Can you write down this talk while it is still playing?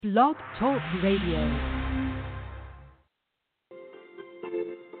Blog Talk Radio.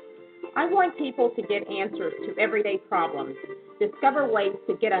 I want people to get answers to everyday problems, discover ways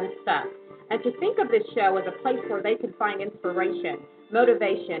to get unstuck, and to think of this show as a place where they can find inspiration,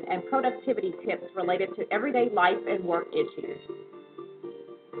 motivation, and productivity tips related to everyday life and work issues.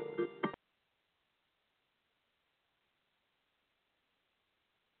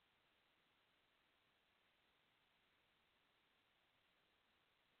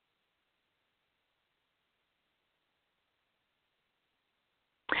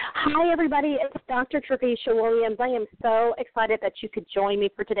 Hi, everybody. It's Dr. Trevicia Williams. I am so excited that you could join me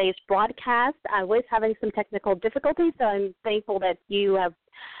for today's broadcast. I was having some technical difficulties, so I'm thankful that you have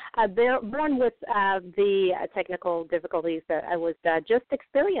borne with the technical difficulties that I was just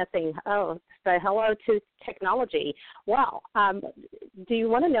experiencing. Oh, so hello to technology. Well, do you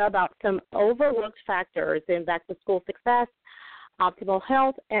want to know about some overlooked factors in back-to-school success, optimal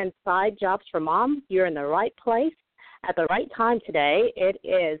health, and side jobs for mom? You're in the right place at the right time today. It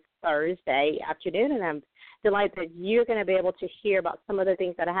is Thursday afternoon, and I'm delighted that you're going to be able to hear about some of the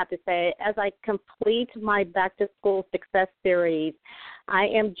things that I have to say as I complete my back-to-school success series. I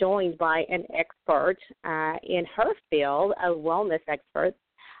am joined by an expert in her field, a wellness expert,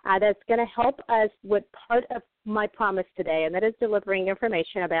 that's going to help us with part of my promise today, and that is delivering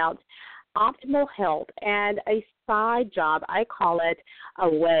information about optimal health and a side job. I call it a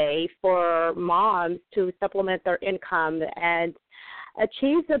way for moms to supplement their income and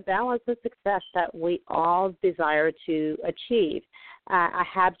achieve the balance of success that we all desire to achieve. I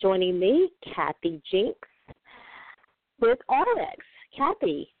have joining me Kathy Jinks with RX.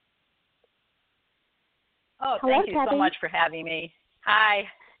 Kathy. Oh, Hello, thank you Kathy. so much for having me. Hi.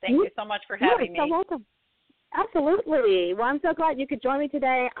 Thank you so much for having me. You're so welcome. Absolutely. Well, I'm so glad you could join me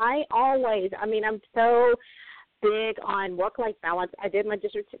today. I'm so big on work-life balance. I did my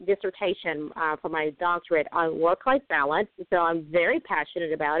dissertation for my doctorate on work-life balance, so I'm very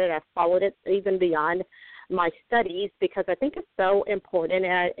passionate about it. I've followed it even beyond my studies because I think it's so important,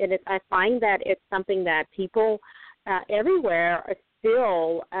 and I find that it's something that people everywhere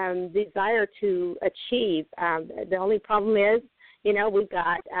still desire to achieve. The only problem is, we've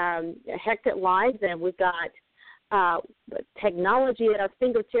got hectic lives, and we've got technology at our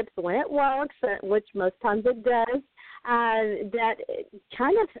fingertips when it works, which most times it does, that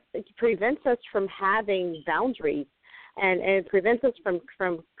kind of prevents us from having boundaries and prevents us from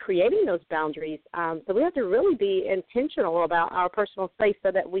creating those boundaries. So we have to really be intentional about our personal space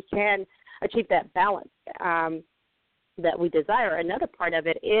so that we can achieve that balance that we desire. Another part of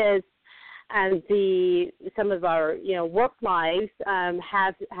it is some of our work lives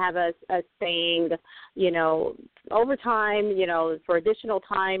have us saying overtime for additional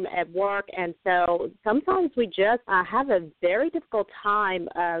time at work, and so sometimes we just have a very difficult time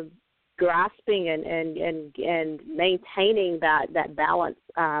of grasping and maintaining that balance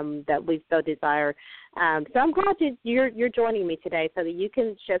that we so desire. So I'm glad you're joining me today so that you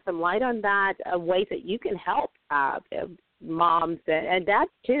can shed some light on that, ways that you can help moms and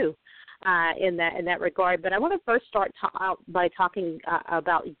dads too. In that regard, but I want to first start out by talking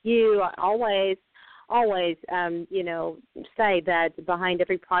about you. I always say that behind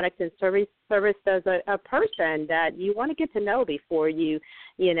every product and service there's a person that you want to get to know before you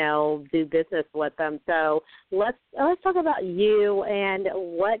do business with them. So let's talk about you and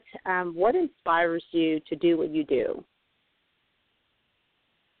what inspires you to do what you do.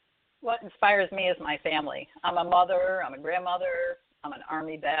 What inspires me is my family. I'm a mother. I'm a grandmother. I'm an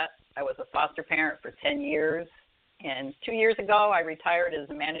Army vet. I was a foster parent for 10 years, and 2 years ago I retired as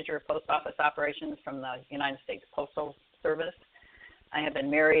a manager of post office operations from the United States Postal Service. I have been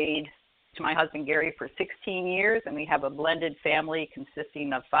married to my husband Gary for 16 years, and we have a blended family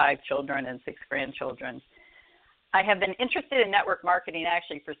consisting of 5 children and 6 grandchildren. I have been interested in network marketing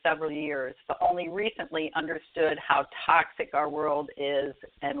actually for several years, but only recently understood how toxic our world is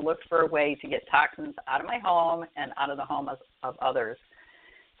and looked for a way to get toxins out of my home and out of the home of others.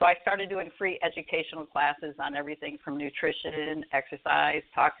 So I started doing free educational classes on everything from nutrition, exercise,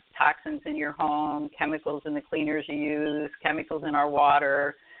 toxins in your home, chemicals in the cleaners you use, chemicals in our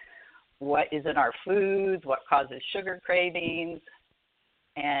water, what is in our foods, what causes sugar cravings,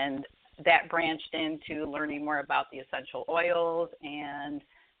 and that branched into learning more about the essential oils and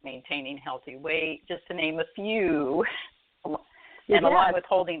maintaining healthy weight, just to name a few. And along with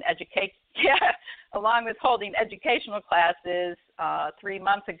holding educational classes 3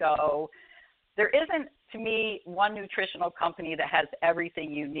 months ago, there isn't, to me, one nutritional company that has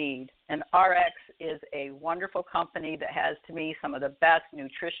everything you need. And RX is a wonderful company that has, to me, some of the best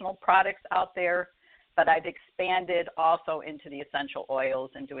nutritional products out there. but I've expanded also into the essential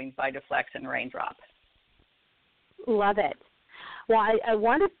oils and doing Vitaflex and Raindrop. Love it. Well, I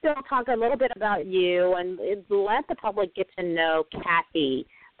want to still talk a little bit about you and let the public get to know Kathy,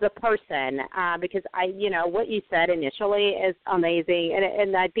 the person, because what you said initially is amazing,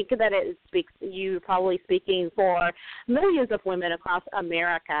 and I think that it speaks. You probably speaking for millions of women across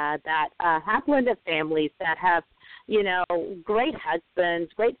America that have blended families, that have great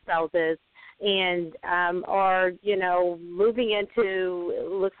husbands, great spouses, and are moving into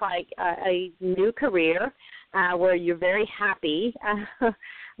looks like a new career where you're very happy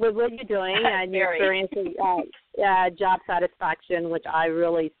with what you're doing and you're experiencing job satisfaction, which I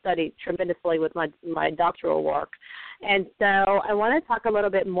really studied tremendously with my doctoral work. And so I want to talk a little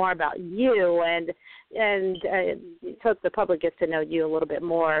bit more about you and so the public gets to know you a little bit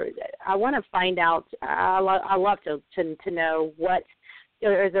more. I want to find out, I love to know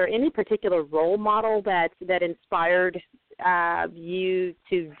is there any particular role model that inspired you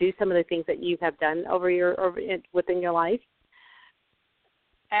to do some of the things that you have done within your life?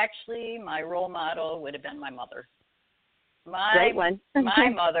 Actually, my role model would have been my mother. Great one. My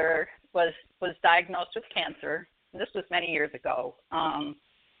mother was diagnosed with cancer. This was many years ago,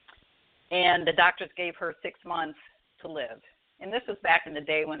 and the doctors gave her 6 months to live. And this was back in the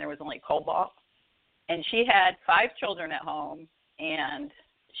day when there was only cobalt. And she had 5 children at home, and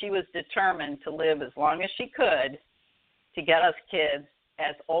she was determined to live as long as she could to get us kids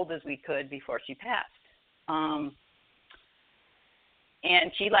as old as we could before she passed.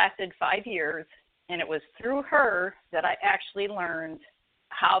 And she lasted 5 years, and it was through her that I actually learned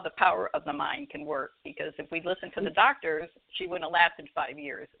how the power of the mind can work, because if we listened to the doctors, she wouldn't have lasted 5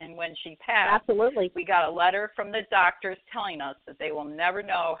 years. And when she passed, absolutely, we got a letter from the doctors telling us that they will never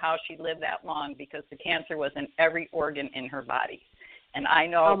know how she lived that long because the cancer was in every organ in her body. And I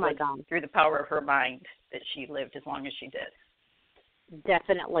know through the power of her mind that she lived as long as she did.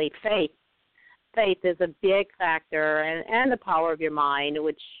 Definitely. Faith is a big factor, and the power of your mind,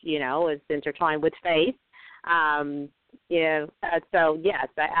 which, is intertwined with faith. So, yes,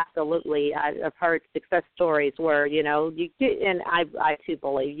 absolutely. I've heard success stories where, you do, and I too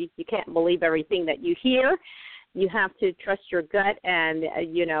believe, you can't believe everything that you hear. You have to trust your gut and,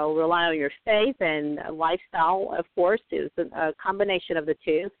 rely on your faith, and lifestyle, of course, is a combination of the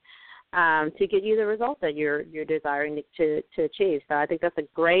two to get you the result that you're desiring to achieve. So I think that's a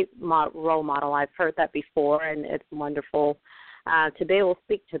great role model. I've heard that before, and it's wonderful to be able to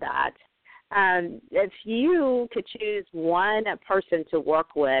speak to that. If you could choose one person to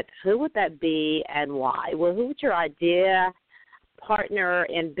work with, who would that be and why? Well, who would your idea partner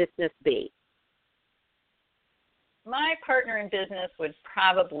in business be? My partner in business would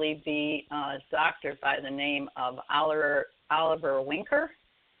probably be a doctor by the name of Oliver Winker,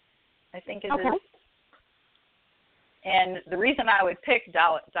 I think it is. And the reason I would pick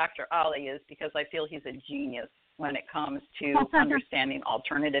Dr. Ollie is because I feel he's a genius when it comes to understanding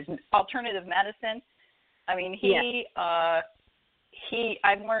alternative medicine. I mean,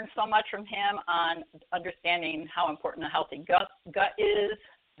 I've learned so much from him on understanding how important a healthy gut is,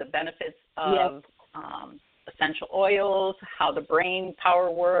 the benefits of essential oils, how the brain power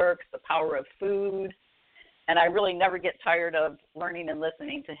works, the power of food. And I really never get tired of learning and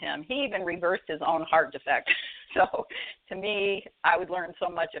listening to him. He even reversed his own heart defect. So to me, I would learn so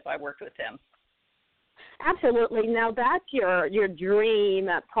much if I worked with him. Absolutely. Now that's your dream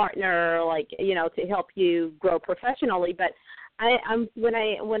partner, to help you grow professionally. But when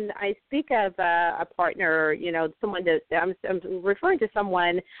I speak of a partner, someone that I'm referring to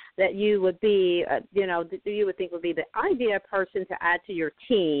someone that you would be, you would think would be the ideal person to add to your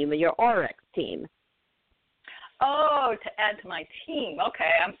team, your RX team. Oh, to add to my team. Okay,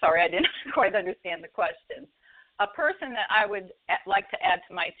 I'm sorry, I didn't quite understand the question. A person that I would like to add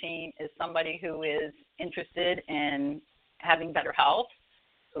to my team is somebody who is interested in having better health,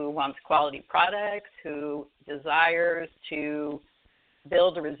 who wants quality products, who desires to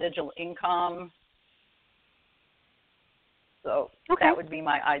build a residual income. So that would be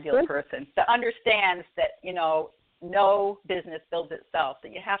my ideal person, that understands that, no business builds itself,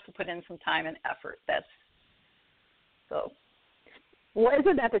 that you have to put in some time and effort. Well,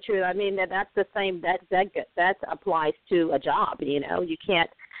 isn't that the truth? I mean, that's the same. That applies to a job. You can't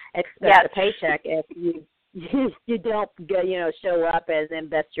expect a paycheck if you don't show up and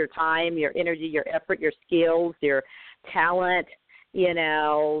invest your time, your energy, your effort, your skills, your talent. You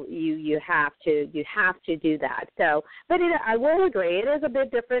have to do that. So, but I will agree, it is a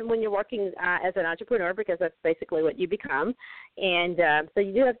bit different when you're working as an entrepreneur, because that's basically what you become. And so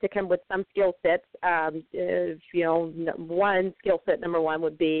you do have to come with some skill sets. One skill set, number one,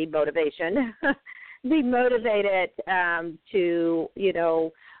 would be motivation. be motivated to,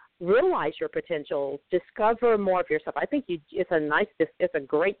 realize your potential, discover more of yourself. I think it's a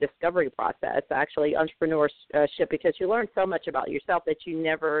great discovery process, actually, entrepreneurship, because you learn so much about yourself that you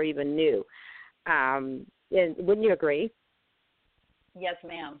never even knew. And wouldn't you agree? Yes,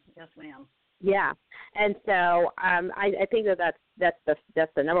 ma'am. Yes, ma'am. Yeah, and so I think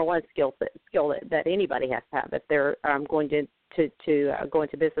that's the number one skill that anybody has to have if they're going to go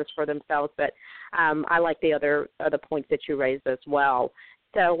into business for themselves. But I like the other points that you raised as well.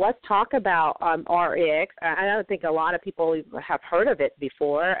 So let's talk about RX. I don't think a lot of people have heard of it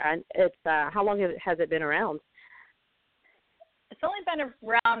before. And it's how long has it been around? It's only been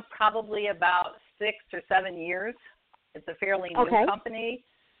around probably about 6 or 7 years. It's a fairly new company,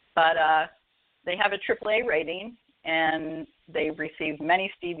 but they have a AAA rating, and they've received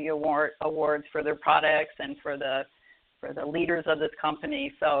many Stevie awards for their products and for the leaders of this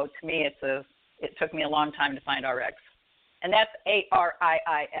company. So to me, it took me a long time to find RX, and that's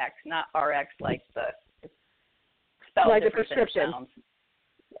ARIIX, not RX like the spelled like the different prescription.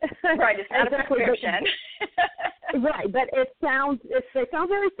 Right, it's not exactly. a prescription. Right, but they sound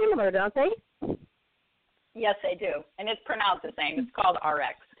very similar, don't they? Yes, they do, and it's pronounced the same. It's called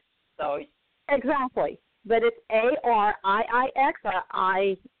RX. So exactly, but it's ARIIX or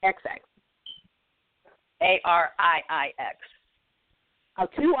IXX? ARIIX. Oh,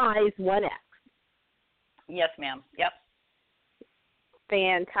 2 I's, 1 X. Yes, ma'am. Yep.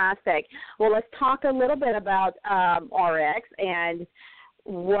 Fantastic. Well, let's talk a little bit about RX and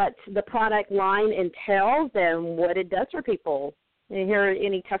what the product line entails and what it does for people. And here are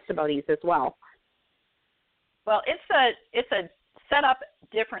any testimonies as well. Well, it's a setup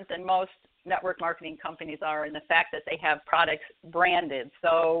different than most network marketing companies are in the fact that they have products branded.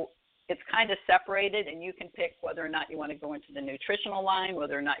 So it's kind of separated, and you can pick whether or not you want to go into the nutritional line,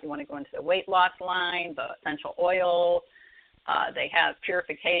 whether or not you want to go into the weight loss line, the essential oil. They have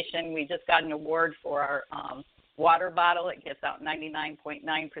purification. We just got an award for our water bottle. It gets out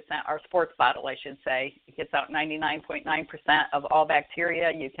 99.9%, our sports bottle, I should say. It gets out 99.9% of all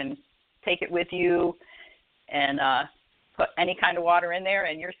bacteria. You can take it with you and put any kind of water in there,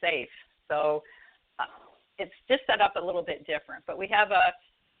 and you're safe. So it's just set up a little bit different. But we have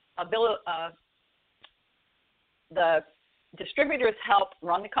a bill of the distributors help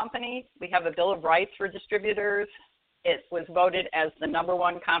run the company. We have a bill of rights for distributors. It was voted as the number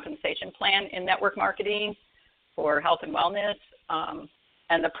one compensation plan in network marketing for health and wellness.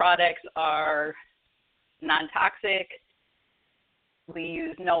 And the products are non-toxic. We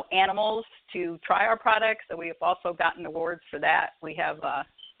use no animals to try our products, so we've also gotten awards for that. We have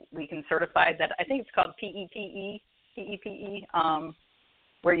we can certify that. I think it's called PEPE,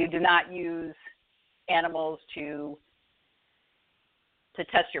 where you do not use animals to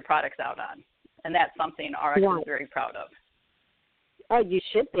test your products out on, and that's something RX is very proud of. Oh, you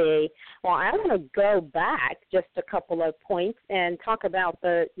should be. Well, I want to go back just a couple of points and talk about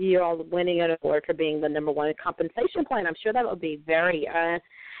you all winning an award for being the number one compensation plan. I'm sure that would be very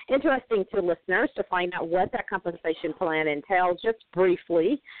interesting to listeners to find out what that compensation plan entails, just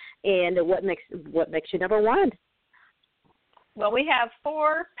briefly, and what makes you number one. Well, we have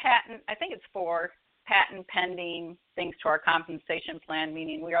 4 patent pending things to our compensation plan,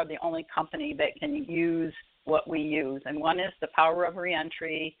 meaning we are the only company that can use what we use. And one is the power of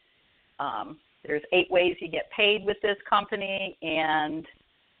reentry. There's 8 ways you get paid with this company, and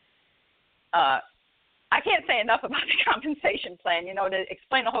I can't say enough about the compensation plan. To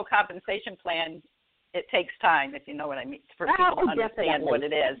explain the whole compensation plan, it takes time, if you know what I mean, for people to understand what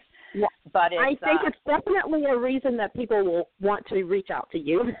it is. Yeah. But I think it's definitely a reason that people will want to reach out to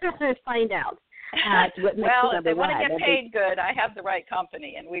you and find out. Well, if they want to get paid good, I have the right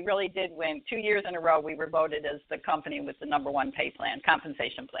company, and we really did win. 2 years in a row, we were voted as the company with the number one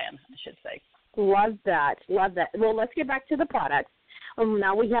compensation plan, I should say. Love that. Well, let's get back to the products.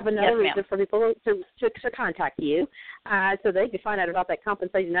 Now we have another reason for people to contact you, so they can find out about that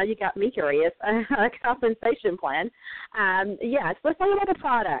compensation. Now you got me curious. Compensation plan. Yes, let's talk about the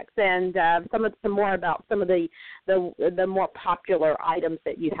products and some more about some of the more popular items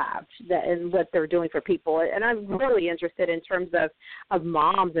that you have and what they're doing for people. And I'm really interested in terms of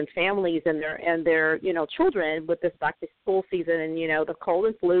moms and families and their children with this back to school season, and the cold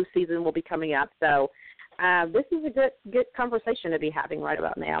and flu season will be coming up. So. This is a good conversation to be having right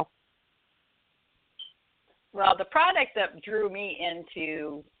about now. Well, the product that drew me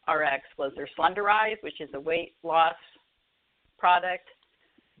into RX was their Slenderize, which is a weight loss product.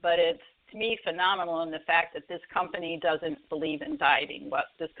 But it's, to me, phenomenal in the fact that this company doesn't believe in dieting. What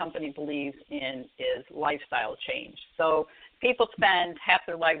this company believes in is lifestyle change. So people spend half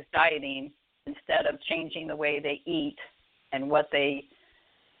their lives dieting, instead of changing the way they eat and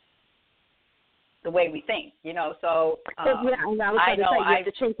the way we think, So I was going to say, you have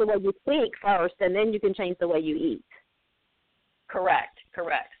to change the way you think first, and then you can change the way you eat. Correct.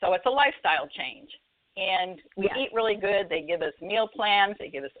 So it's a lifestyle change. And we eat really good. They give us meal plans. They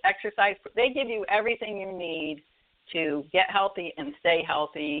give us exercise. They give you everything you need to get healthy and stay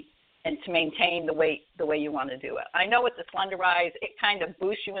healthy and to maintain the weight the way you want to do it. I know with the Slender Rise, it kind of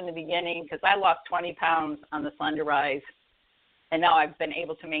boosts you in the beginning because I lost 20 pounds on the Slender Rise, and now I've been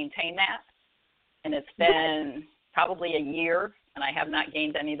able to maintain that. And it's been probably a year, and I have not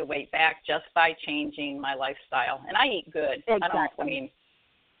gained any of the weight back just by changing my lifestyle. And I eat good. Exactly.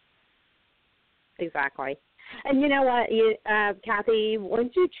 Exactly. And you know what, Kathy,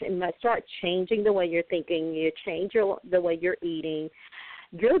 once you start changing the way you're thinking, you change the way you're eating,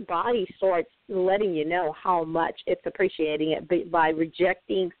 your body starts letting you know how much it's appreciating it by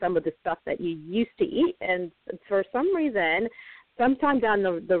rejecting some of the stuff that you used to eat. And for some reason, sometime down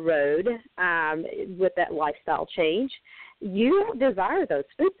the road with that lifestyle change, you don't desire those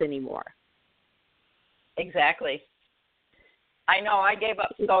foods anymore. Exactly. I know I gave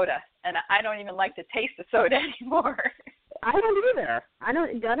up soda, and I don't even like to taste the soda anymore. I don't either. I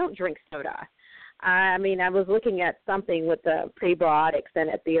don't drink soda. I mean, I was looking at something with the prebiotics in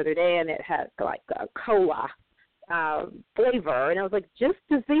it the other day, and it had like a cola flavor, and I was like, just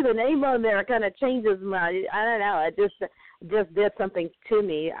to see the name on there kind of changes my, I don't know, it just did something to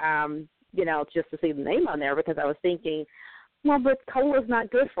me, just to see the name on there, because I was thinking, well, but cola's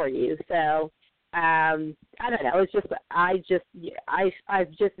not good for you, so I don't know. It's just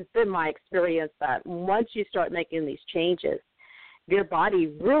it's been my experience that once you start making these changes, your body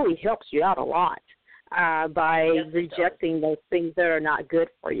really helps you out a lot by rejecting those things that are not good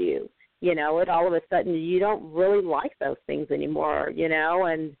for you. It all of a sudden you don't really like those things anymore.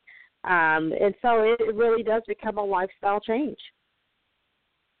 And so it really does become a lifestyle change.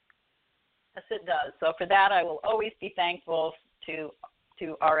 Yes, it does. So for that, I will always be thankful to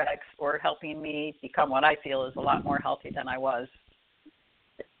RX for helping me become what I feel is a lot more healthy than I was.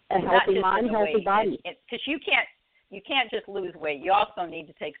 A healthy mind, healthy body. Because you can't just lose weight. You also need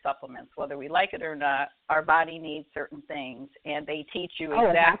to take supplements, whether we like it or not. Our body needs certain things, and they teach you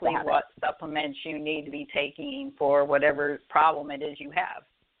exactly what supplements you need to be taking for whatever problem it is you have.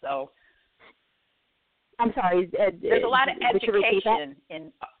 So I'm sorry. There's a lot of education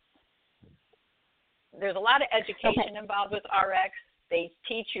There's a lot of education involved with RX. They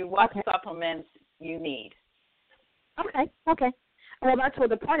teach you what supplements you need. Okay. Well, that's what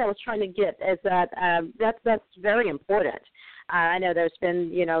the point I was trying to get is that that's very important. I know there's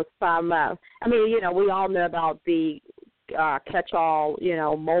been, some, we all know about the catch-all,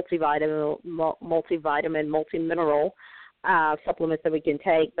 multivitamin, multi-mineral supplements that we can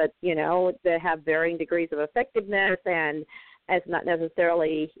take, but, they have varying degrees of effectiveness, and it's not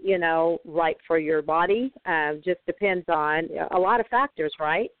necessarily, right for your body. Just depends on a lot of factors,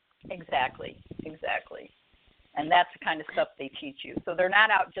 right? Exactly. And that's the kind of stuff they teach you. So they're not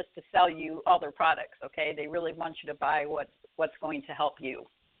out just to sell you all their products, okay? They really want you to buy what's going to help you.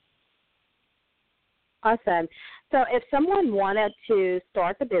 Awesome. So if someone wanted to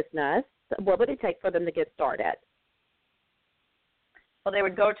start the business, what would it take for them to get started? Well, they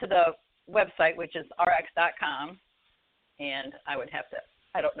would go to the website, which is rx.com, and I would have to,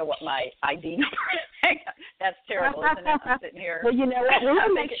 I don't know what my ID number is. That's terrible, isn't it? I'm sitting here. Well, you know what? We're going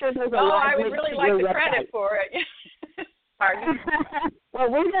to make sure there's a I would really like the credit for it. Pardon?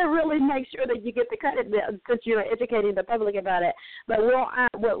 Well, we're going to really make sure that you get the credit since you're educating the public about it. But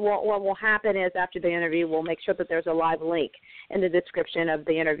what will happen is after the interview, we'll make sure that there's a live link in the description of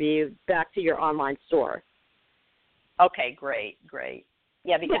the interview back to your online store. Okay, great.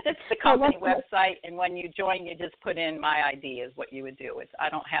 Yeah, because it's the company website, and when you join, you just put in my ID is what you would do.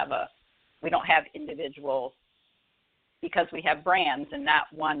 We don't have individual, because we have brands and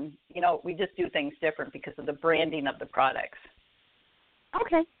not one, we just do things different because of the branding of the products.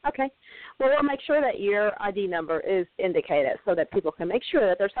 Okay. Well, we'll make sure that your ID number is indicated so that people can make sure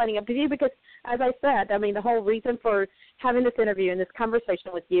that they're signing up to you because, as I said, the whole reason for having this interview and this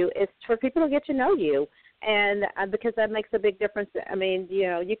conversation with you is for people to get to know you. And because that makes a big difference.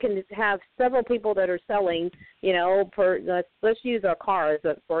 You can have several people that are selling, let's use our cars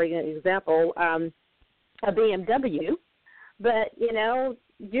for example, a BMW. But,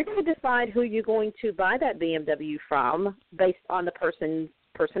 you're going to decide who you're going to buy that BMW from based on the person's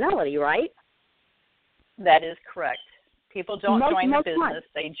personality, right? That is correct. People don't join the business,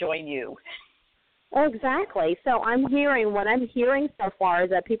 they join you. Exactly. So what I'm hearing so far is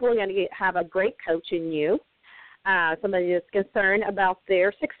that people are going to have a great coach in you, somebody that's concerned about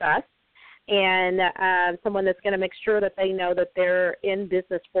their success, and someone that's going to make sure that they know that they're in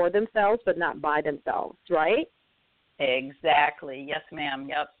business for themselves but not by themselves, right? Exactly. Yes, ma'am.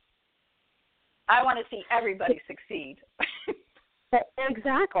 Yep. I want to see everybody succeed.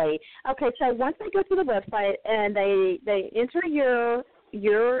 Exactly. Okay, so once they go to the website and they enter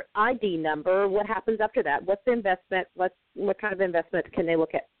your ID number, what happens after that? What's the investment? What kind of investment can they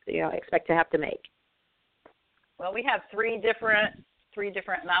expect to have to make? Well, we have three different,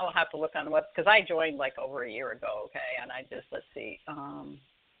 and I will have to look on the web because I joined like over a year ago. Okay, and I just let's see. I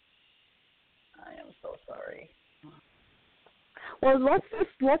am so sorry. Well,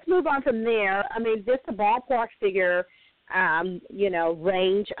 let's move on from there. I mean, just a ballpark figure,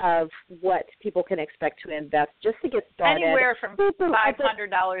 range of what people can expect to invest just to get started. Anywhere from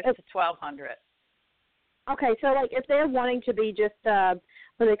 $500 to $1,200. Okay, so like if they're wanting to be just what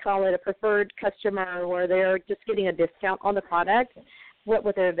do they call it, a preferred customer, or they're just getting a discount on the product, what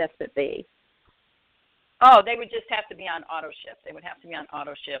would their investment be? Oh, they would just have to be on auto ship. They would have to be on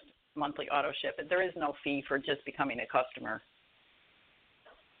auto ship, monthly auto ship. There is no fee for just becoming a customer.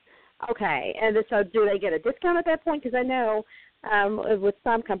 Okay, and so do they get a discount at that point? Because I know with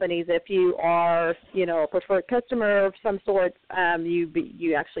some companies, if you are, a preferred customer of some sort,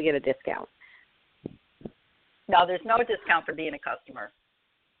 you actually get a discount. No, there's no discount for being a customer.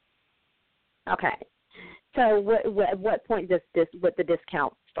 Okay, so at what point does the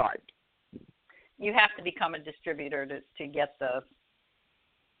discount start? You have to become a distributor to get the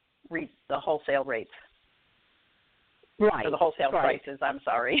wholesale rates. Right. Or the wholesale prices, I'm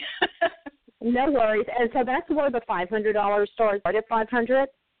sorry. No worries. And so that's where the $500 starts. Start at $500?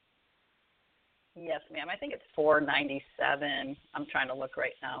 Yes, ma'am. I think it's $497. I'm trying to look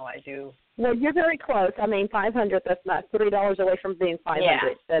right now. I do. Well, you're very close. I mean, $500, that's not $3 away from being $500. Yeah,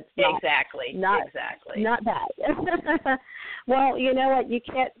 that's exactly. Not bad. Well, you know what? You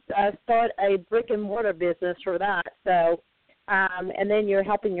can't start a brick-and-mortar business for that. So, and then you're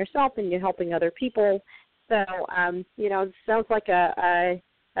helping yourself and you're helping other people. So, it sounds like a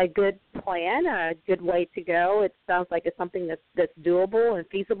good plan, a good way to go. It sounds like it's something that's doable and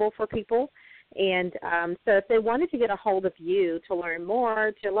feasible for people. And so if they wanted to get a hold of you to learn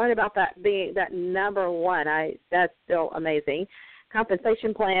more, to learn about that being that number one, that's still amazing,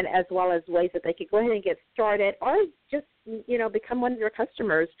 compensation plan, as well as ways that they could go ahead and get started or just, become one of your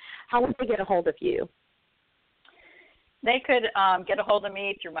customers, how would they get a hold of you? They could get a hold of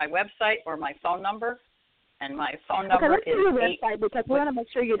me through my website or my phone number. And my phone number is your website because we want to make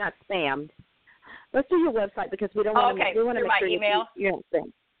sure you're not spammed. Let's do your website because we don't want to. We want to make sure you're not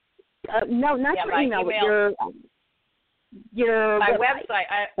spammed. No, not your email. Your my website.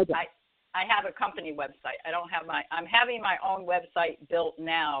 I have a company website. I don't have I'm having my own website built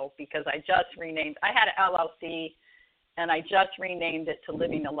now because I just renamed. I had an LLC, and I just renamed it to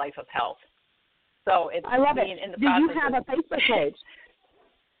Living a Life of Health. So it's I love it. In the do you have a Facebook page?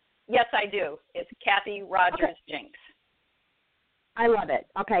 Yes, I do. It's Kathy Rogers Jinks. I love it.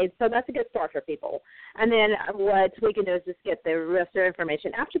 Okay, so that's a good start for people. And then what we can do is just get the rest of the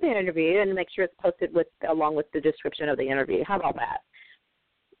information after the interview and make sure it's posted along with the description of the interview. How about that?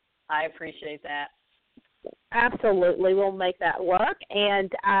 I appreciate that. Absolutely, we'll make that work.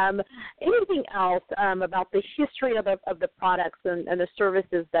 And anything else about the history of the products and the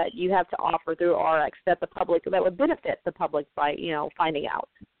services that you have to offer through RX that would benefit the public by finding out?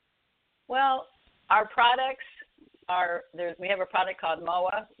 Well, our products we have a product called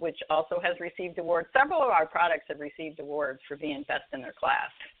MOA, which also has received awards. Several of our products have received awards for being best in their class.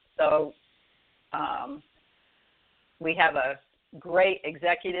 So we have a great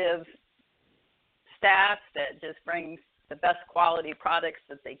executive staff that just brings the best quality products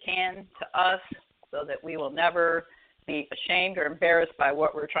that they can to us so that we will never be ashamed or embarrassed by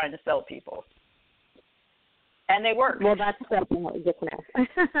what we're trying to sell people. And they work. Well, that's definitely good to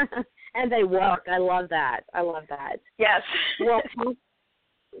know. And they work. I love that. Yes. Well,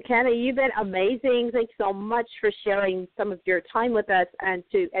 Kenny, you've been amazing. Thanks so much for sharing some of your time with us and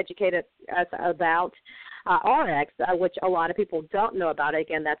to educate us about RX, which a lot of people don't know about.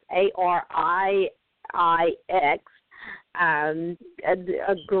 Again, that's ARIX. A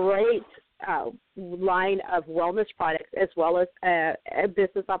great line of wellness products as well as a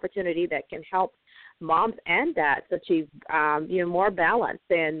business opportunity that can help moms and dads achieve more balance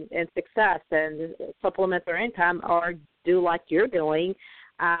and success and supplement their income or do like you're doing,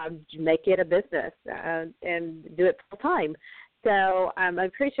 make it a business and do it full time. So I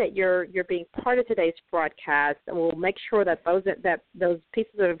appreciate your being part of today's broadcast, and we'll make sure that those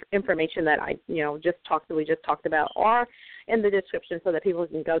pieces of information that we just talked about are in the description so that people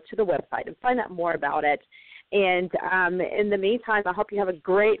can go to the website and find out more about it. And in the meantime, I hope you have a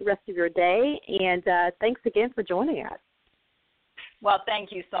great rest of your day, and thanks again for joining us. Well,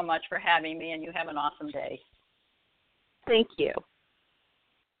 thank you so much for having me, and you have an awesome day. Thank you.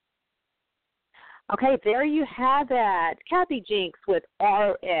 Okay, there you have it. Kathy Jinks with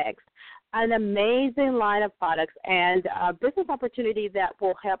RX, an amazing line of products and a business opportunity that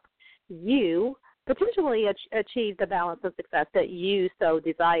will help you potentially achieve the balance of success that you so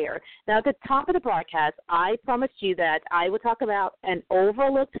desire. Now, at the top of the broadcast, I promised you that I would talk about an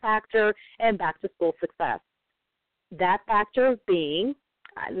overlooked factor in back-to-school success. That factor being,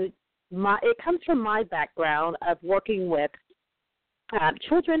 it comes from my background of working with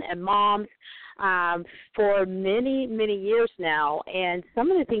children and moms for many, many years now, and some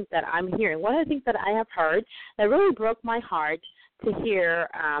of the things that I'm hearing, one of the things that I have heard that really broke my heart to hear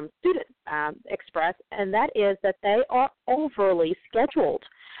students express, and that is that they are overly scheduled.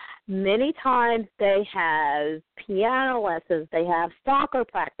 Many times they have piano lessons, they have soccer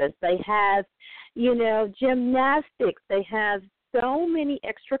practice, they have, gymnastics, they have so many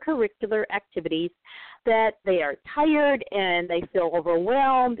extracurricular activities that they are tired and they feel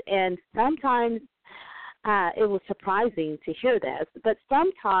overwhelmed, and sometimes it was surprising to hear this, but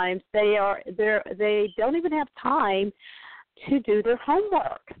sometimes they don't even have time to do their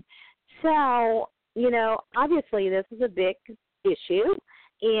homework. So, obviously this is a big issue,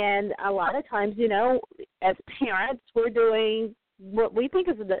 and a lot of times, as parents, we're doing what we think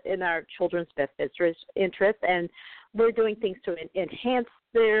is in our children's best interest, and we're doing things to enhance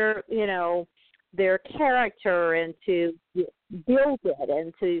their character and to build it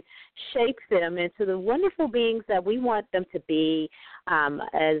and to shape them into the wonderful beings that we want them to be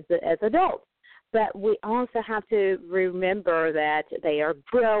as adults. But we also have to remember that they are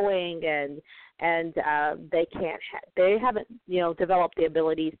growing and they haven't developed the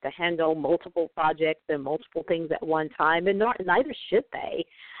abilities to handle multiple projects and multiple things at one time, and neither should they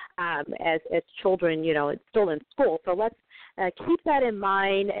as children. It's still in school, so let's keep that in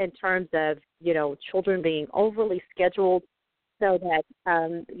mind in terms of children being overly scheduled, so that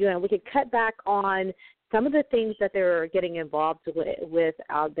we can cut back on some of the things that they're getting involved with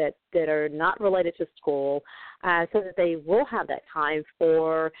that are not related to school, so that they will have that time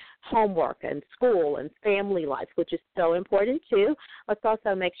for homework and school and family life, which is so important too. Let's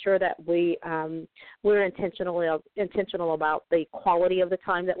also make sure that we're intentional about the quality of the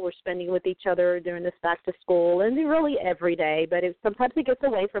time that we're spending with each other during this back to school, and really every day. But sometimes it gets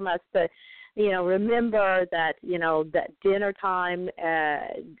away from us to remember that that dinner time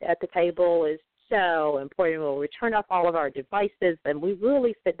at the table is so important. When we turn off all of our devices and we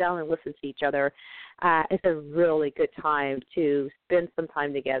really sit down and listen to each other, it's a really good time to spend some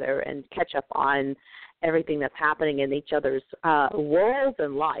time together and catch up on everything that's happening in each other's worlds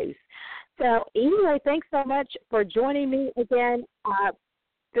and lives. So anyway, thanks so much for joining me again.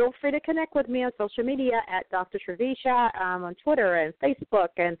 Feel free to connect with me on social media at Dr. Trevicia on Twitter and Facebook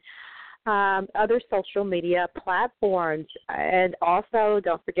and other social media platforms. And also,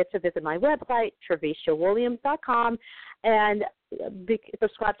 don't forget to visit my website, TreviciaWilliams.com, and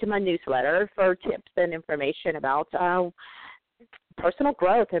subscribe to my newsletter for tips and information about personal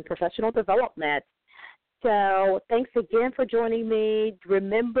growth and professional development. So thanks again for joining me.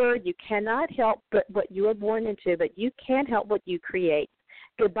 Remember, you cannot help but what you are born into, but you can help what you create.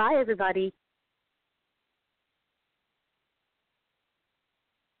 Goodbye, everybody.